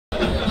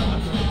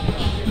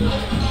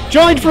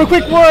Joined for a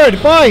quick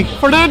word by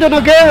Fernando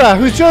Nogueira,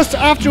 who's just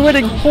after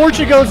winning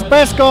Portugal's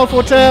best golf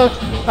hotel,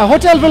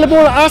 Hotel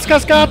Vilamoura As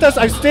Cascatas.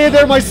 I've stayed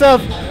there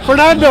myself.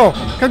 Fernando,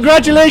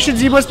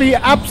 congratulations, you must be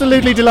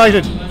absolutely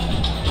delighted.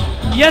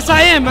 Yes,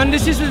 I am, and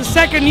this is the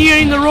second year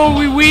in a row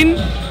we win.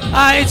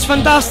 It's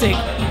fantastic.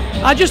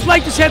 I'd just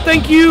like to say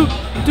thank you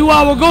to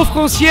our golf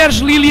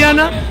concierge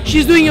Liliana.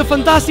 She's doing a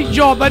fantastic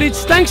job, but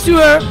it's thanks to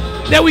her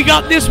that we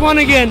got this one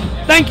again.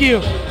 Thank you.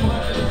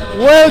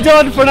 Well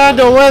done,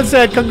 Fernando, well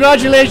said.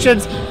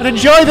 Congratulations, and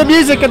enjoy the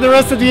music and the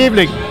rest of the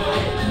evening.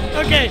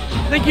 Okay,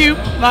 thank you.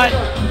 Bye.